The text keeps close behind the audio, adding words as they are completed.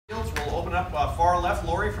open up far left,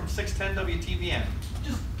 Lori from 610 WTVN.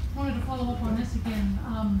 Just wanted to follow up on this again.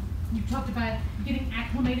 You talked about getting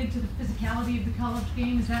acclimated to the physicality of the college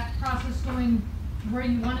game. Is that process going where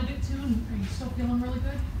you wanted it to, and are you still feeling really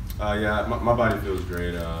good? Yeah, my body feels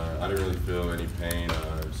great. I didn't really feel any pain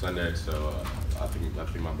Sunday, so I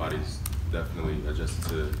think my body's definitely adjusted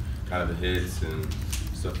to kind of the hits and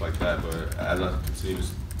stuff like that. But as I continue to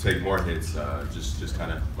take more hits, just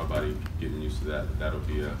kind of my body getting used to that. That'll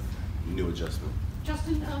be a new adjustment.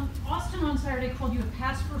 Justin, Austin on Saturday called you a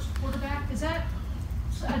pass-first quarterback. Is that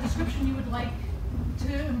a description you would like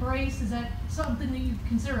to embrace? Is that something that you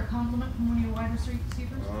consider a compliment from one of your wide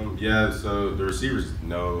receivers? Yeah, so the receivers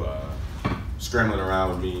know scrambling around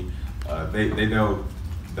with me. They know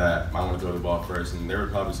that I want to throw the ball first, and there were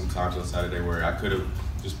probably some times on Saturday where I could have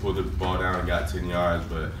just pulled the ball down and got 10 yards,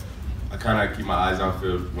 but I kind of keep my eyes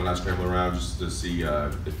downfield when I scramble around just to see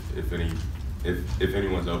if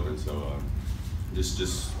anyone's open. So just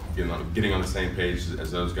getting on the same page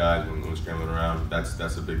as those guys when we're scrambling around.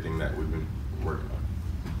 That's a big thing that we've been working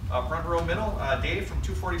on. Front row middle, Dave from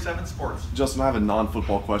 247 Sports. Justin, I have a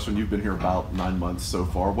non-football question. You've been here about 9 months so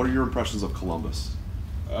far. What are your impressions of Columbus?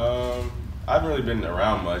 I haven't really been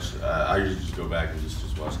around much. I usually just go back and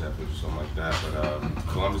just watch Netflix or something like that. But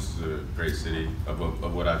Columbus is a great city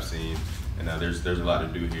of what I've seen, and there's a lot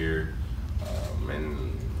to do here.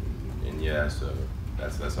 And yeah, so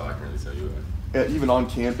that's all I can really tell you. Even on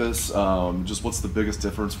campus, just what's the biggest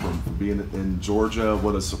difference from being in Georgia?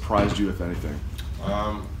 What has surprised you, if anything?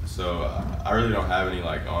 So I really don't have any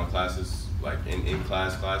like on classes, like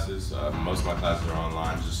in-class classes. Most of my classes are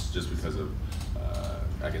online just because of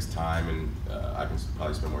I guess time, and I can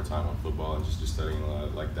probably spend more time on football and just studying a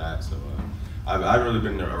lot like that. So I've really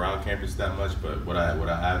been around campus that much, but what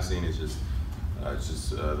I have seen is just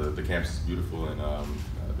the campus is beautiful, and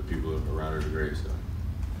the people around it are great. So.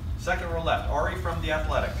 Second row left, Ari from The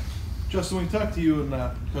Athletic. Justin, we talked to you and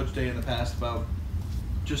Coach Day in the past about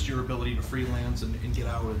just your ability to freelance and get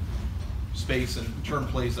out of space and turn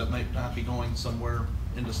plays that might not be going somewhere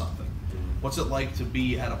into something. What's it like to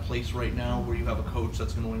be at a place right now where you have a coach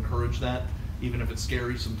that's going to encourage that, even if it's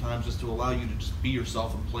scary sometimes, just to allow you to just be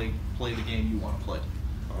yourself and play the game you want to play?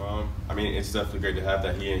 I mean, it's definitely great to have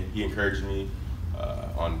that. He encouraged me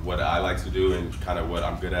on what I like to do and kind of what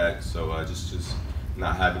I'm good at. So just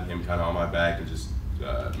not having him kind of on my back and just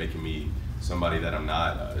making me somebody that I'm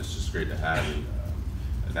not, it's just great to have.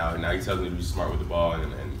 And now he tells me to be smart with the ball,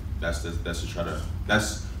 and that's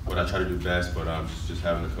what I try to do best. But just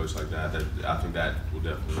having a coach like that, I think that will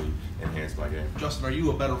definitely enhance my game. Justin, are you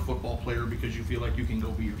a better football player because you feel like you can go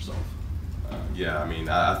be yourself? Yeah, I mean,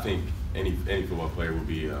 I think any football player will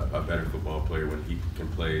be a better football player when he can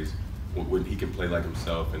play like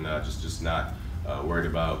himself, and just not worried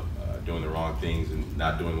about doing the wrong things and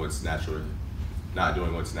not doing what's natural to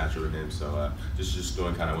him. So just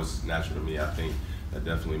doing kind of what's natural to me, I think that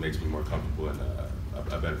definitely makes me more comfortable and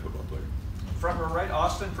a better football player. Front row right,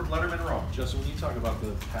 Austin from Letterman Row. Justin, when you talk about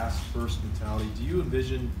the pass-first mentality, do you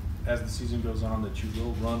envision as the season goes on that you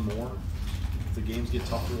will run more if the games get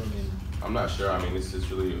tougher? I mean, I'm not sure. I mean, it's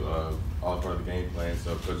really all part of the game plan.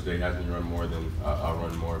 So if Coach Day has me run more, then I'll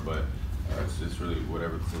run more. But it's really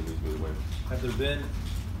whatever the team needs me to win. Have there been?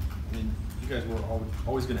 I mean, you guys were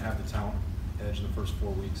always going to have the talent edge in the first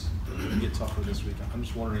 4 weeks. It's going to get tougher this week. I'm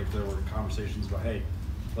just wondering if there were conversations about, hey,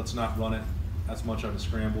 let's not run it as much on the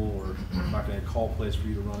scramble, or we're not going to call plays for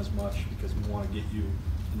you to run as much because we want to get you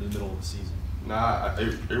in the middle of the season. Nah,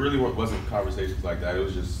 it really wasn't conversations like that. It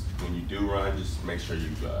was just when you do run, just make sure you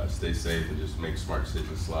stay safe and just make smart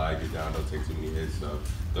decisions, slide, get down, don't take too many hits. So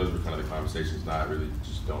those were kind of the conversations, not really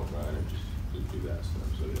just don't run and just do that stuff.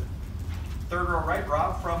 So yeah. Third row right,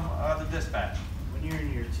 Rob from the Dispatch. When you're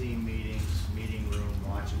in your team meetings, meeting room,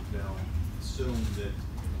 watching film, assume that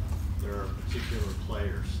there are particular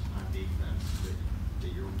players on defense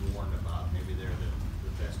that you're warned about. Maybe they're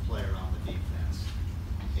the best player on the defense.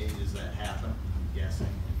 A, does that happen? I'm guessing.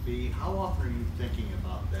 And B, how often are you thinking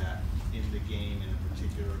about that in the game in a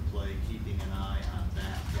particular play, keeping an eye on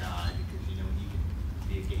that guy because you know he can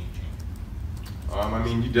be a game changer? I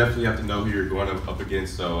mean, you definitely have to know who you're going up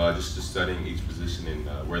against. So just studying each position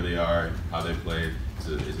and where they are, and how they play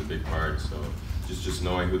is a big part. So just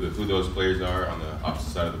knowing who those players are on the opposite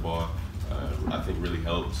side of the ball, I think really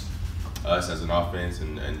helps us as an offense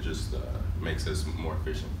and just makes us more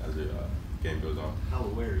efficient as the game goes on. How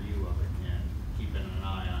aware are you of it and keeping an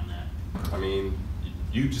eye on that? I mean,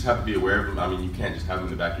 you just have to be aware of them. I mean, you can't just have them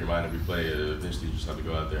in the back of your mind every play. Eventually, you just have to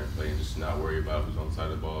go out there and play and just not worry about who's on the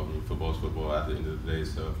side of the ball. I mean, football's football at the end of the day.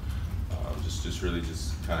 So just really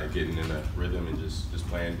just kind of getting in that rhythm and just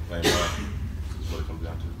playing well. This is what it comes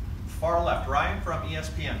down to. Far left, Ryan from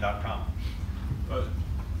ESPN.com.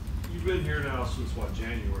 You've been here now since what,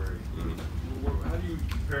 January? How do you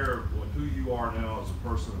compare who you are now as a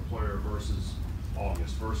person and player versus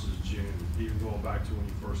August versus June, even going back to when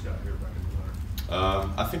you first got here back in the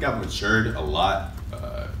winter? I think I've matured a lot,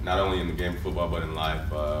 not only in the game of football but in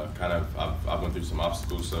life. I've went through some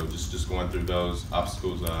obstacles, so just going through those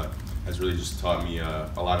obstacles has really just taught me a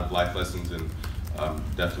lot of life lessons, and I'm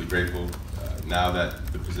definitely grateful now that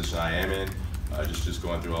the position I am in. Just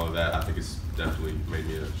going through all of that, I think it's definitely made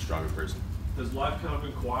me a stronger person. Has life kind of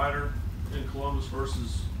been quieter in Columbus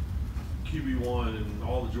versus QB1 and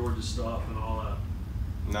all the Georgia stuff and all that?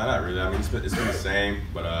 No, not really. I mean, it's been the same,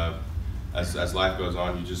 but as life goes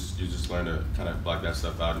on, you just learn to kind of block that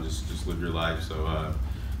stuff out and just live your life. So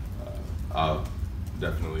I'll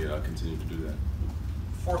definitely continue to do that.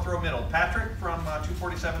 Fourth row middle, Patrick from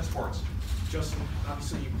 247 Sports. Justin,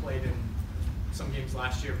 obviously you played in some games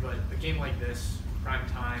last year, but a game like this, prime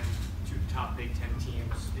time, two top Big Ten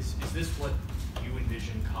teams, is this what you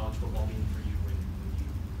envision college football being for you when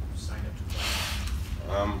you signed up to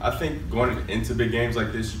play? I think going into big games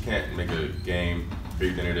like this, you can't make a game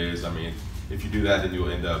bigger than it is. I mean, if you do that, then you'll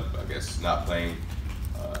end up, I guess, not playing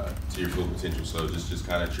to your full potential. So just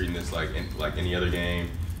kind of treating this like any other game,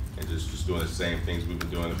 and just doing the same things we've been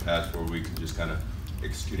doing the past 4 weeks, and just kind of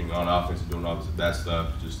executing on offense and doing all that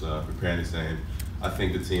stuff, just preparing the same. I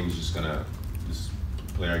think the team's just gonna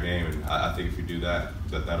play our game, and I think if you do that,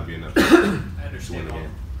 that'll be enough to win the game.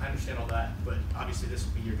 I understand all that, but obviously this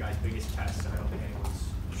will be your guys' biggest test, and I don't think anyone's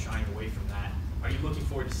shying away from that. Are you looking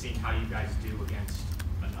forward to seeing how you guys do against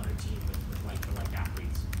another team with like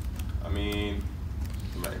athletes? I mean,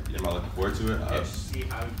 am I looking forward to it? Yeah, just see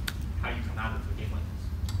how you come out of a game like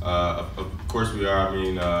this. Of course we are. I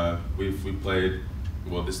mean, we've played.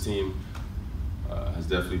 Well, this team has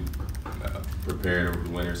definitely prepared over the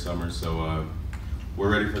winter, summer, so we're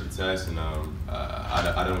ready for the test, and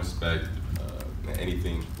I don't expect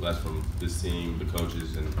anything less from this team, the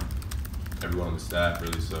coaches, and everyone on the staff,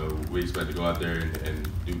 really. So we expect to go out there and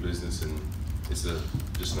do business, and it's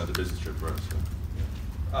just another business trip for us.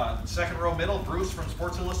 So. Second row middle, Bruce from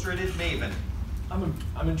Sports Illustrated, Maven.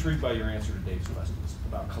 I'm intrigued by your answer to Dave's questions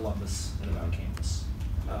about Columbus and about campus.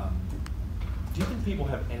 Do you think people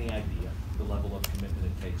have any idea the level of commitment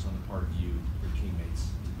it takes on the part of you, your teammates,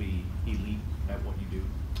 to be elite at what you do?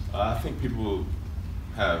 I think people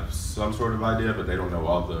have some sort of idea, but they don't know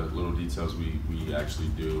all the little details we actually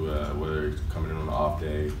do, whether it's coming in on an off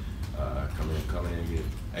day, coming in and get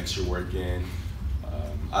extra work in.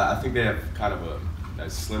 I think they have kind of a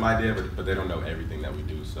slim idea, but they don't know everything that we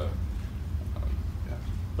do. So, yeah.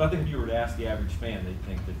 But I think if you were to ask the average fan, they'd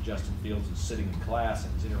think that Justin Fields is sitting in class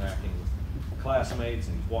and he's interacting with classmates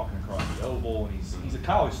and he's walking across the oval, and he's a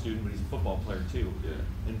college student, but he's a football player too. Yeah.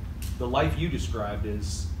 And the life you described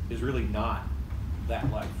is really not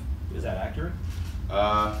that life. Is that accurate?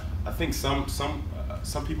 I think some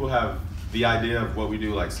people have the idea of what we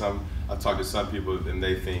do. Like I've talked to some people and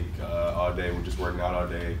they think all day we're just working out all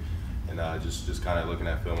day, and just kind of looking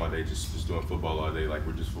at film all day, just doing football all day, like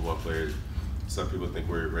we're just football players. Some people think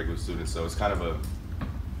we're regular students, so it's kind of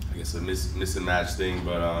I guess a miss and match thing,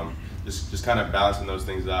 but just kind of balancing those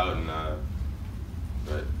things out, and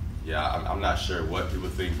but yeah, I'm not sure what people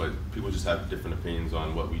think, but people just have different opinions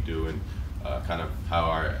on what we do and kind of how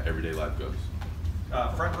our everyday life goes.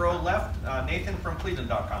 Front row left, Nathan from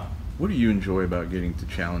cleveland.com. What do you enjoy about getting to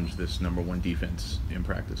challenge this #1 defense in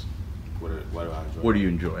practice? What do I enjoy? What do you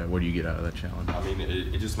enjoy? What do you get out of that challenge? I mean,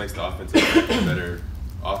 it just makes the offense a better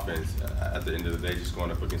offense at the end of the day, just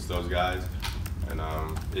going up against those guys. And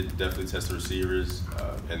it definitely tests the receivers,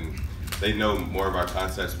 and they know more of our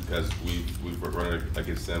concepts because we've run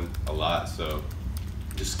against them a lot. So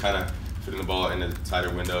just kind of fitting the ball into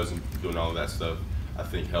tighter windows and doing all of that stuff, I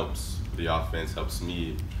think helps the offense, helps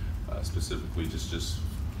me specifically, just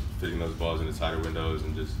fitting those balls into tighter windows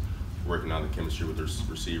and just working on the chemistry with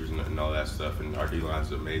the receivers and all that stuff. And our D-line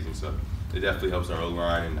is amazing, so it definitely helps our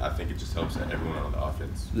O-line, and I think it just helps everyone on the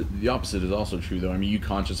offense. The opposite is also true, though. I mean, you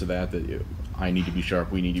conscious of that I need to be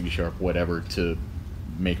sharp, we need to be sharp, whatever, to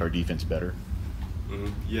make our defense better?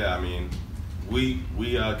 Mm-hmm. Yeah, I mean, we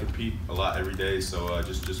compete a lot every day, so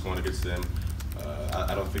just going against them,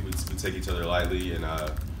 I don't think we take each other lightly, and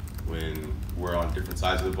when we're on different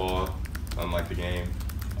sides of the ball, unlike the game,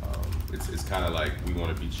 it's kind of like we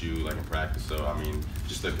want to beat you like in practice. So I mean,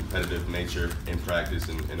 just the competitive nature in practice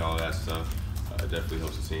and all that stuff definitely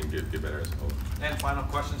helps the team get better as a whole. And final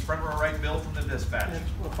questions, front row right, Bill from the Dispatch. And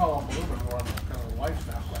we'll follow up a little bit more on the kind of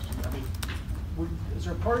lifestyle question. I mean, Is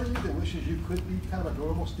there a part of you that wishes you could be kind of a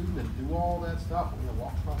normal student and do all that stuff?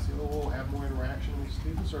 Walk across the oval, have more interaction with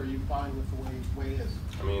students, or are you fine with the way it is?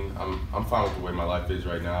 I mean, I'm fine with the way my life is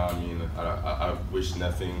right now. I mean, I wish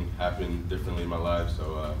nothing happened differently in my life.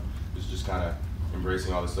 So it's just kind of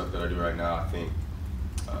embracing all the stuff that I do right now. I think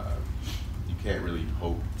you can't really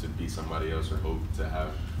hope to be somebody else or hope to have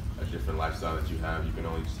a different lifestyle that you have. You can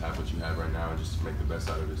only just have what you have right now and just make the best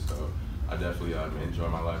out of it. So I definitely enjoy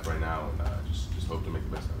my life right now and just hope to make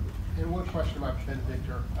the best out of it. And one question about Ben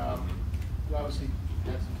Victor. You obviously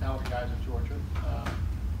had some talented guys at Georgia.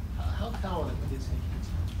 How talented is he?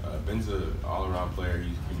 Ben's an all-around player.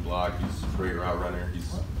 He can block. He's a great route runner.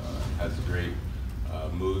 He's has great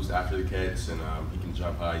moves after the catch, and he can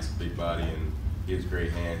jump high. He's a big body, and he has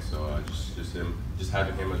great hands. So just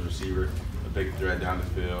having him as a receiver, a big threat down the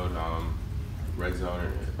field, red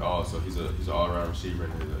zone, all. So he's an all-around receiver,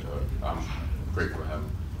 and I'm grateful to have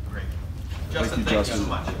him. Great. Thank you, Justin. so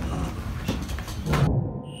much.